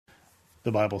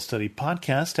The Bible Study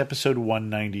Podcast, episode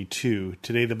 192.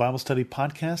 Today, the Bible Study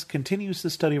Podcast continues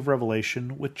the study of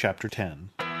Revelation with chapter 10.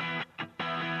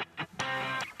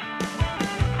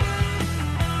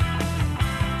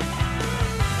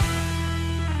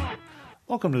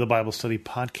 Welcome to the Bible Study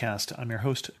Podcast. I'm your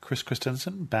host, Chris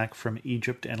Christensen, back from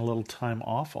Egypt and a little time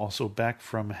off, also back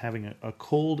from having a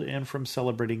cold and from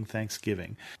celebrating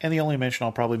Thanksgiving. And the only mention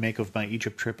I'll probably make of my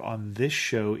Egypt trip on this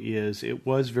show is it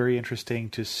was very interesting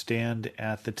to stand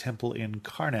at the temple in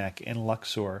Karnak in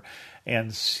Luxor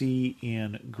and see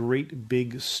in great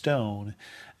big stone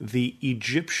the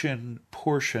Egyptian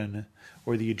portion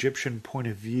or the Egyptian point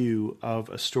of view of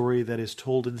a story that is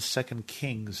told in 2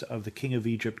 Kings of the king of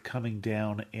Egypt coming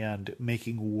down and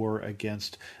making war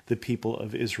against the people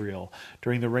of Israel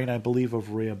during the reign, I believe,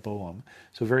 of Rehoboam.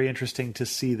 So very interesting to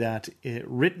see that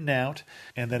written out,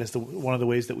 and that is one of the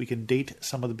ways that we can date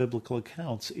some of the biblical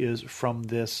accounts is from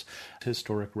this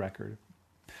historic record.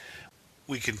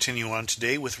 We continue on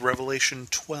today with Revelation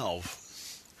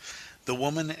 12. The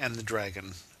Woman and the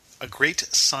Dragon. A great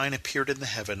sign appeared in the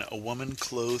heaven, a woman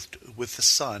clothed with the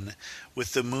sun,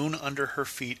 with the moon under her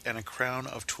feet and a crown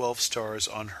of 12 stars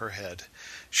on her head.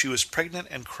 She was pregnant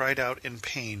and cried out in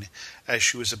pain as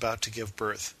she was about to give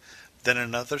birth. Then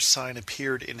another sign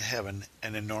appeared in heaven,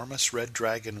 an enormous red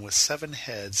dragon with 7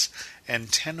 heads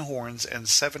and 10 horns and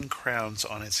 7 crowns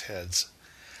on its heads.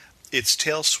 Its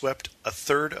tail swept a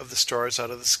third of the stars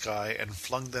out of the sky and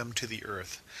flung them to the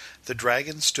earth. The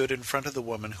dragon stood in front of the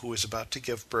woman who was about to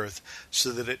give birth,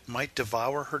 so that it might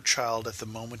devour her child at the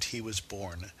moment he was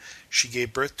born. She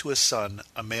gave birth to a son,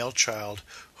 a male child,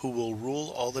 who will rule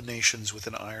all the nations with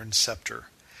an iron scepter.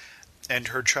 And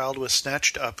her child was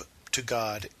snatched up to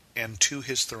God and to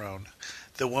his throne.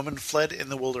 The woman fled in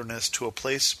the wilderness to a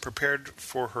place prepared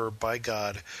for her by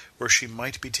God, where she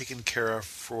might be taken care of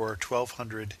for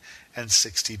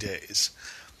 1260 days.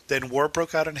 Then war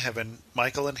broke out in heaven.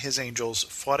 Michael and his angels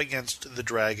fought against the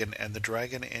dragon, and the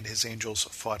dragon and his angels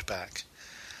fought back.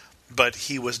 But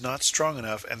he was not strong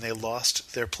enough, and they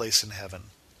lost their place in heaven.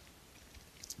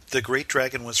 The great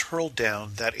dragon was hurled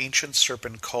down, that ancient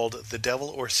serpent called the devil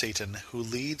or Satan, who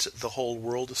leads the whole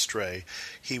world astray.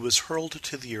 He was hurled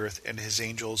to the earth, and his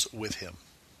angels with him.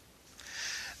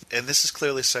 And this is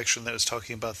clearly a section that is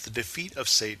talking about the defeat of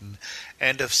Satan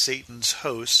and of Satan's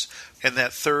hosts, and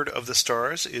that third of the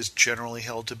stars is generally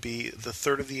held to be the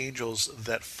third of the angels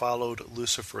that followed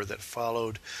Lucifer, that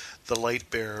followed the light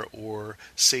bearer or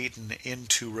Satan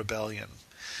into rebellion.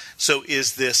 So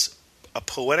is this a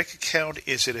poetic account?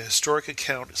 Is it a historic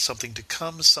account? Something to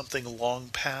come? Something long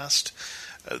past?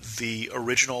 The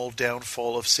original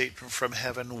downfall of Satan from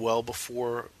heaven well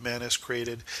before man is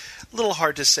created? A little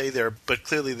hard to say there, but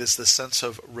clearly there's the sense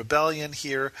of rebellion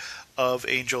here of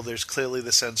angel. There's clearly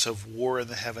the sense of war in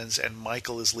the heavens, and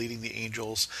Michael is leading the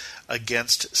angels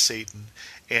against Satan,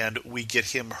 and we get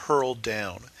him hurled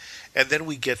down. And then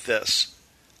we get this.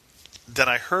 Then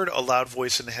I heard a loud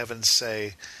voice in heaven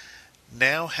say,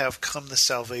 "Now have come the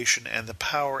salvation and the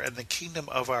power and the kingdom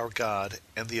of our God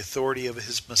and the authority of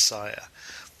his Messiah.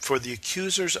 For the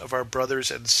accusers of our brothers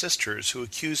and sisters who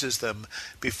accuses them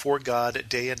before God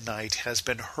day and night has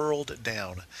been hurled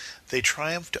down. They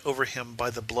triumphed over him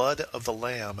by the blood of the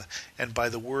Lamb and by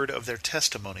the word of their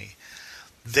testimony.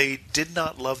 They did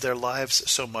not love their lives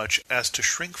so much as to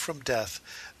shrink from death.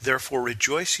 Therefore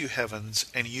rejoice, you heavens,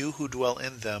 and you who dwell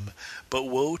in them. But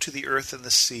woe to the earth and the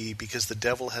sea, because the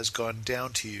devil has gone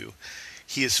down to you.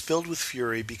 He is filled with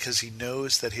fury, because he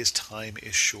knows that his time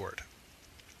is short."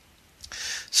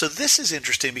 So this is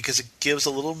interesting because it gives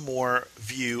a little more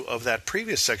view of that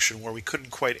previous section where we couldn't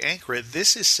quite anchor it.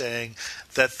 This is saying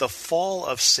that the fall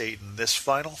of Satan, this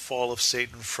final fall of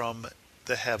Satan from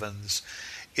the heavens,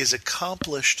 is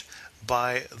accomplished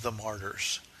by the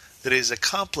martyrs. That is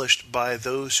accomplished by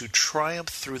those who triumph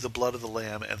through the blood of the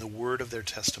Lamb and the word of their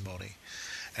testimony,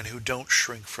 and who don't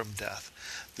shrink from death.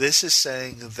 This is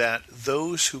saying that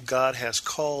those who God has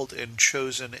called and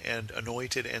chosen and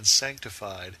anointed and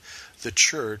sanctified, the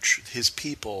church, his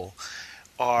people,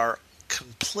 are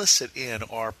complicit in,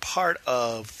 are part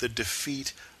of the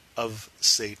defeat of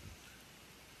Satan.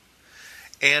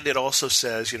 And it also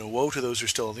says, woe to those who are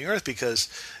still on the earth, because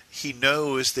he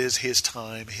knows that his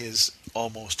time is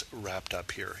almost wrapped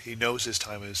up here. He knows his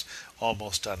time is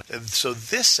almost done. And so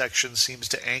this section seems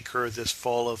to anchor this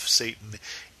fall of Satan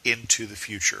into the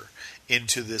future,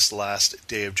 into this last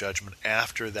day of judgment,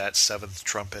 after that 7th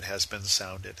trumpet has been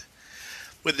sounded.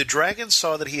 When the dragon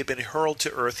saw that he had been hurled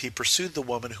to earth, he pursued the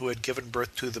woman who had given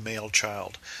birth to the male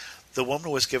child. The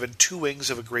woman was given 2 wings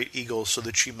of a great eagle so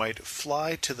that she might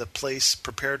fly to the place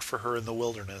prepared for her in the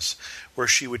wilderness, where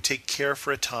she would take care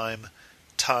for a time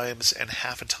times and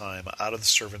half a time out of the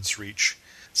servant's reach.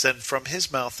 Then from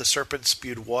his mouth the serpent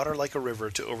spewed water like a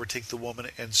river to overtake the woman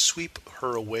and sweep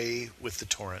her away with the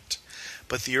torrent.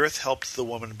 But the earth helped the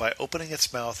woman by opening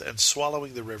its mouth and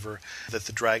swallowing the river that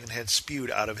the dragon had spewed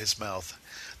out of his mouth.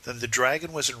 Then the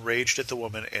dragon was enraged at the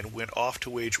woman and went off to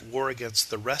wage war against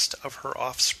the rest of her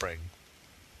offspring,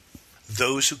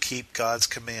 those who keep God's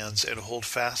commands and hold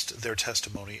fast their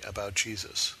testimony about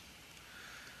Jesus.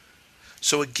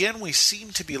 So again, we seem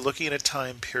to be looking at a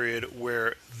time period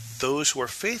where those who are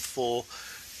faithful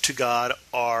to God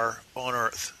are on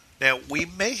earth. Now, we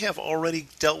may have already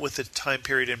dealt with the time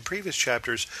period in previous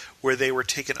chapters where they were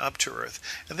taken up to earth.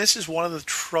 And this is one of the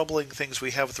troubling things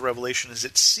we have with the Revelation, is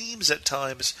it seems at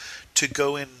times to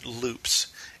go in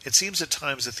loops. It seems at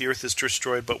times that the earth is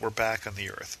destroyed, but we're back on the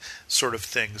earth, sort of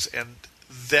things. And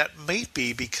that may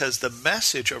be because the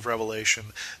message of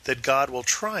Revelation, that God will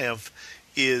triumph,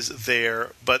 is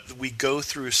there, but we go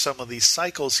through some of these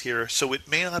cycles here, so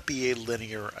it may not be a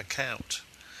linear account.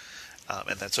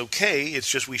 And that's okay. It's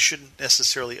just we shouldn't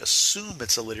necessarily assume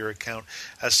it's a linear account,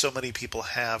 as so many people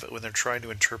have when they're trying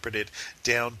to interpret it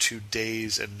down to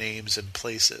days and names and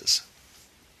places.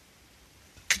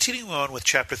 Continuing on with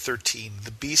chapter 13,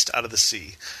 the beast out of the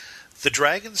sea. The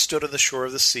dragon stood on the shore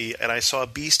of the sea, and I saw a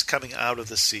beast coming out of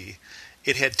the sea.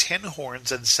 It had 10 horns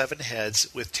and 7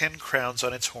 heads, with 10 crowns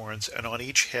on its horns, and on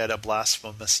each head a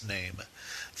blasphemous name.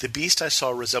 The beast I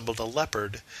saw resembled a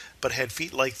leopard, but had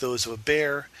feet like those of a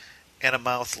bear, and a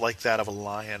mouth like that of a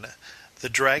lion. The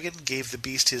dragon gave the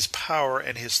beast his power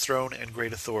and his throne and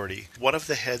great authority. One of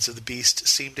the heads of the beast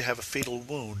seemed to have a fatal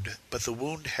wound, but the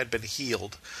wound had been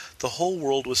healed. The whole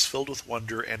world was filled with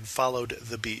wonder and followed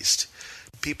the beast.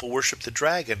 People worshipped the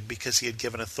dragon because he had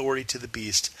given authority to the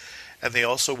beast, and they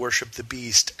also worshipped the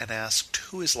beast and asked,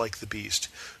 "Who is like the beast?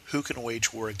 Who can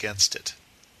wage war against it?"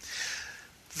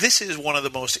 This is one of the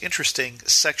most interesting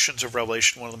sections of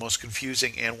Revelation, one of the most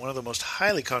confusing, and one of the most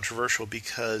highly controversial,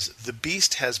 because the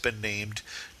beast has been named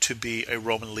to be a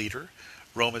Roman leader.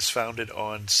 Rome is founded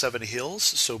on 7 hills,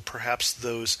 so perhaps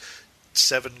those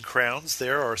 7 crowns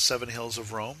there are 7 hills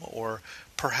of Rome, or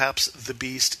perhaps the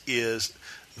beast is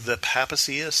the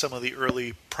papacy, as some of the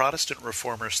early Protestant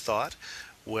reformers thought.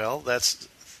 Well, that's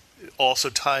also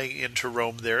tying into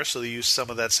Rome there, so they use some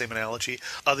of that same analogy.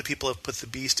 Other people have put the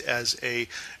beast as a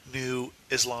new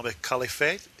Islamic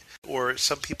caliphate, or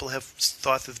some people have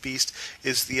thought that the beast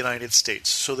is the United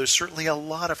States. So there's certainly a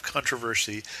lot of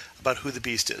controversy about who the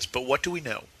beast is. But what do we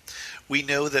know? We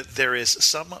know that there is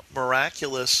some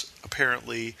miraculous,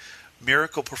 apparently,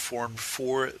 miracle performed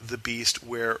for the beast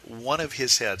where one of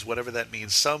his heads, whatever that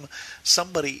means,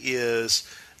 somebody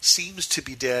seems to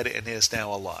be dead and is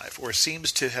now alive, or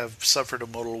seems to have suffered a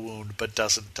mortal wound but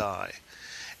doesn't die,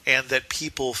 and that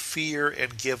people fear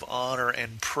and give honor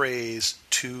and praise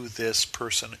to this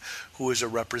person who is a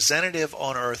representative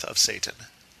on earth of Satan,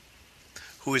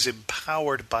 who is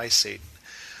empowered by Satan.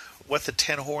 What the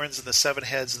 10 horns and the 7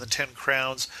 heads and the 10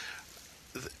 crowns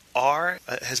are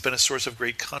has been a source of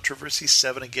great controversy.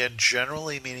 7, again,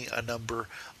 generally meaning a number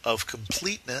of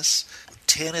completeness.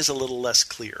 10 is a little less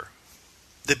clear.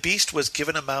 The beast was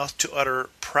given a mouth to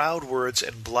utter proud words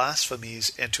and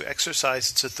blasphemies, and to exercise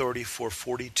its authority for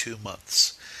 42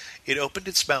 months. It opened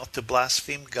its mouth to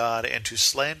blaspheme God and to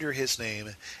slander his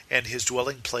name and his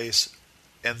dwelling place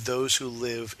and those who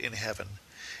live in heaven.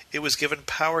 It was given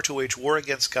power to wage war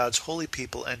against God's holy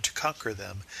people and to conquer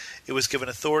them. It was given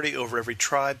authority over every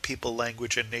tribe, people,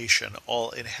 language, and nation. All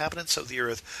inhabitants of the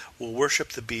earth will worship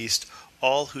the beast,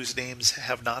 all whose names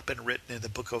have not been written in the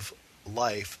book of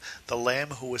life, the Lamb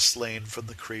who was slain from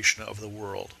the creation of the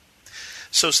world.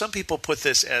 So some people put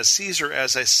this as Caesar,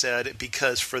 as I said,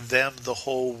 because for them the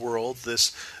whole world,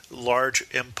 this large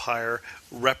empire,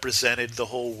 represented the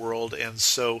whole world, and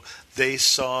so they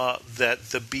saw that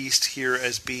the beast here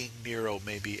as being Nero,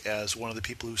 maybe as one of the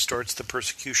people who starts the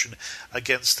persecution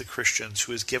against the Christians,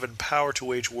 who is given power to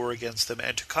wage war against them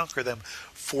and to conquer them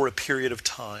for a period of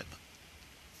time.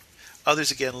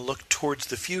 Others again look towards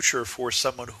the future for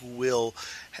someone who will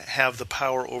have the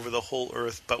power over the whole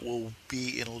earth but will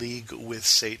be in league with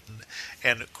Satan,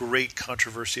 and great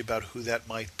controversy about who that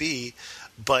might be.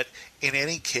 But in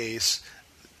any case,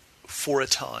 for a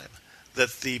time,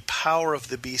 that the power of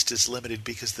the beast is limited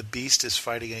because the beast is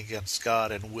fighting against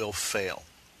God and will fail.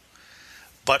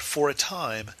 But for a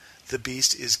time, the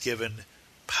beast is given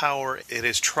power. It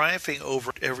is triumphing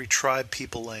over every tribe,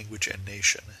 people, language, and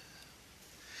nation.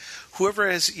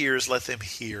 Whoever has ears, let them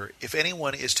hear. If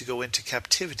anyone is to go into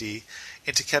captivity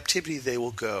they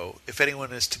will go. If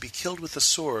anyone is to be killed with the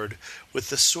sword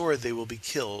they will be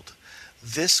killed.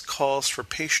 This calls for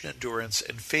patient endurance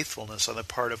and faithfulness on the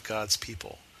part of God's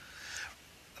people.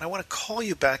 And I want to call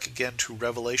you back again to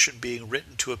Revelation being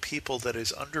written to a people that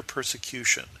is under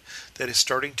persecution, that is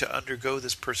starting to undergo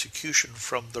this persecution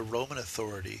from the Roman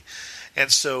authority.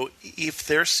 And so if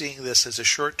they're seeing this as a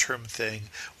short-term thing,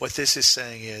 what this is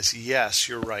saying is, yes,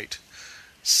 you're right.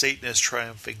 Satan is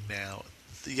triumphing now.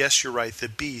 Yes, you're right. The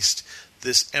beast,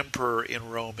 this emperor in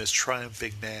Rome, is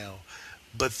triumphing now.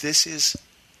 But this is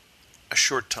a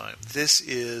short time. This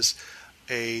is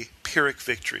a Pyrrhic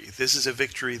victory. This is a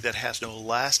victory that has no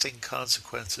lasting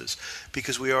consequences,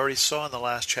 because we already saw in the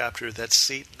last chapter that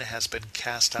Satan has been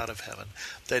cast out of heaven,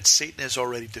 that Satan is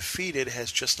already defeated,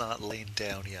 has just not lain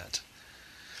down yet.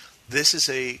 This is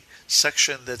a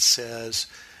section that says,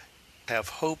 have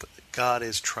hope, God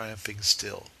is triumphing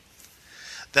still.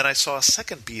 Then I saw a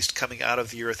second beast coming out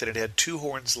of the earth, and it had 2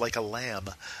 horns like a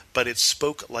lamb, but it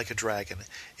spoke like a dragon.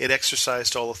 It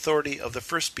exercised all authority of the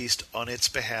first beast on its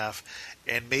behalf,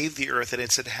 and made the earth and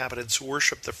its inhabitants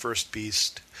worship the first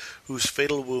beast, whose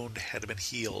fatal wound had been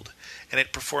healed. And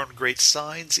it performed great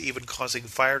signs, even causing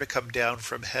fire to come down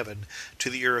from heaven to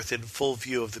the earth in full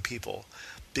view of the people.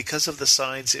 Because of the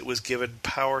signs it was given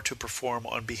power to perform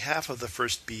on behalf of the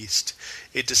first beast,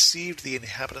 it deceived the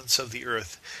inhabitants of the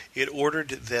earth. It ordered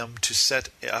them to set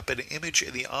up an image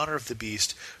in the honor of the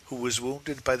beast, who was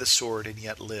wounded by the sword and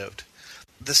yet lived.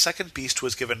 The second beast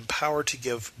was given power to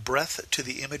give breath to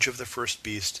the image of the first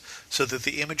beast, so that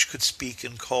the image could speak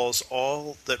and cause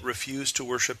all that refused to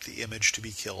worship the image to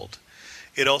be killed.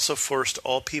 It also forced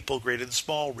all people, great and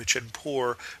small, rich and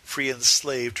poor, free and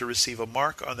slave, to receive a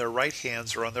mark on their right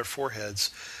hands or on their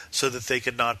foreheads, so that they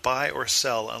could not buy or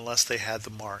sell unless they had the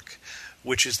mark,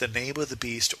 which is the name of the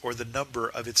beast or the number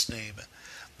of its name.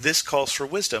 This calls for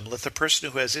wisdom. Let the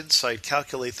person who has insight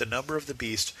calculate the number of the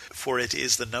beast, for it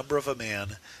is the number of a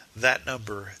man. That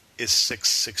number is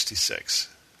 666.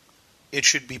 It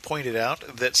should be pointed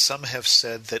out that some have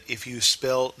said that if you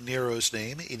spell Nero's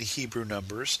name in Hebrew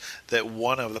numbers, that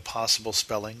one of the possible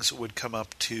spellings would come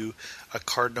up to a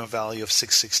cardinal value of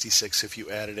 666 if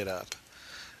you added it up.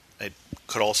 It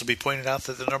could also be pointed out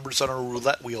that the numbers on a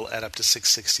roulette wheel add up to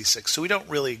 666. So we don't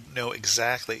really know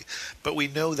exactly, but we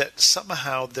know that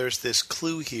somehow there's this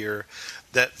clue here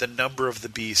that the number of the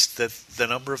beast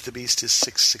is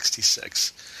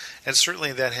 666. And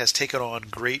certainly that has taken on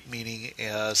great meaning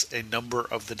as a number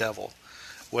of the devil.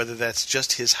 Whether that's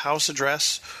just his house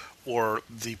address or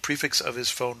the prefix of his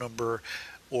phone number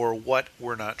or what,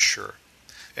 we're not sure.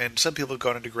 And some people have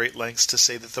gone into great lengths to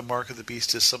say that the mark of the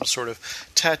beast is some sort of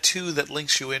tattoo that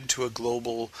links you into a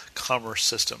global commerce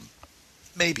system.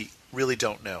 Maybe. Really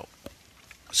don't know.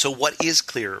 So what is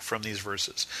clear from these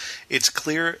verses? It's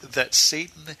clear that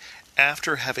Satan,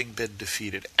 after having been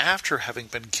defeated, after having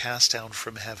been cast down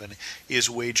from heaven, is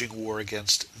waging war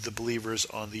against the believers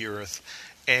on the earth,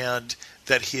 and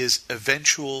that his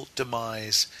eventual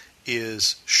demise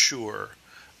is sure.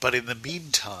 But in the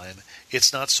meantime,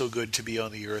 it's not so good to be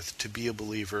on the earth. To be a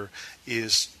believer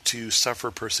is to suffer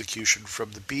persecution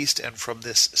from the beast and from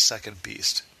this second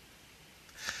beast.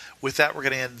 With that, we're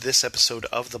going to end this episode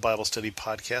of the Bible Study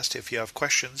Podcast. If you have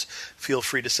questions, feel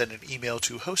free to send an email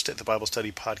to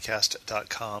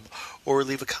host@thebiblestudypodcast.com or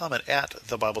leave a comment at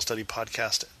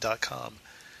thebiblestudypodcast.com.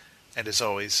 And as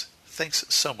always, thanks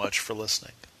so much for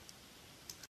listening.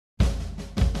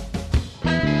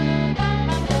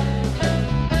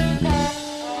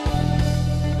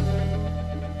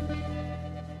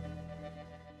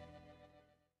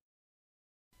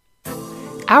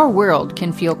 Our world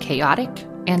can feel chaotic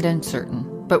and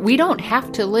uncertain, but we don't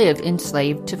have to live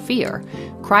enslaved to fear.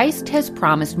 Christ has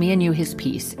promised me and you his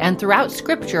peace, and throughout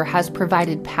Scripture has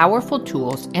provided powerful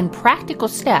tools and practical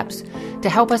steps to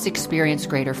help us experience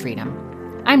greater freedom.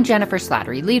 I'm Jennifer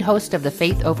Slattery, lead host of the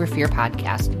Faith Over Fear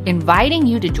podcast, inviting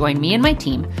you to join me and my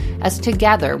team as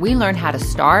together we learn how to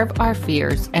starve our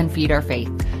fears and feed our faith.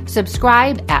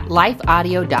 Subscribe at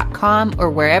lifeaudio.com or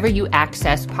wherever you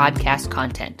access podcast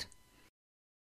content.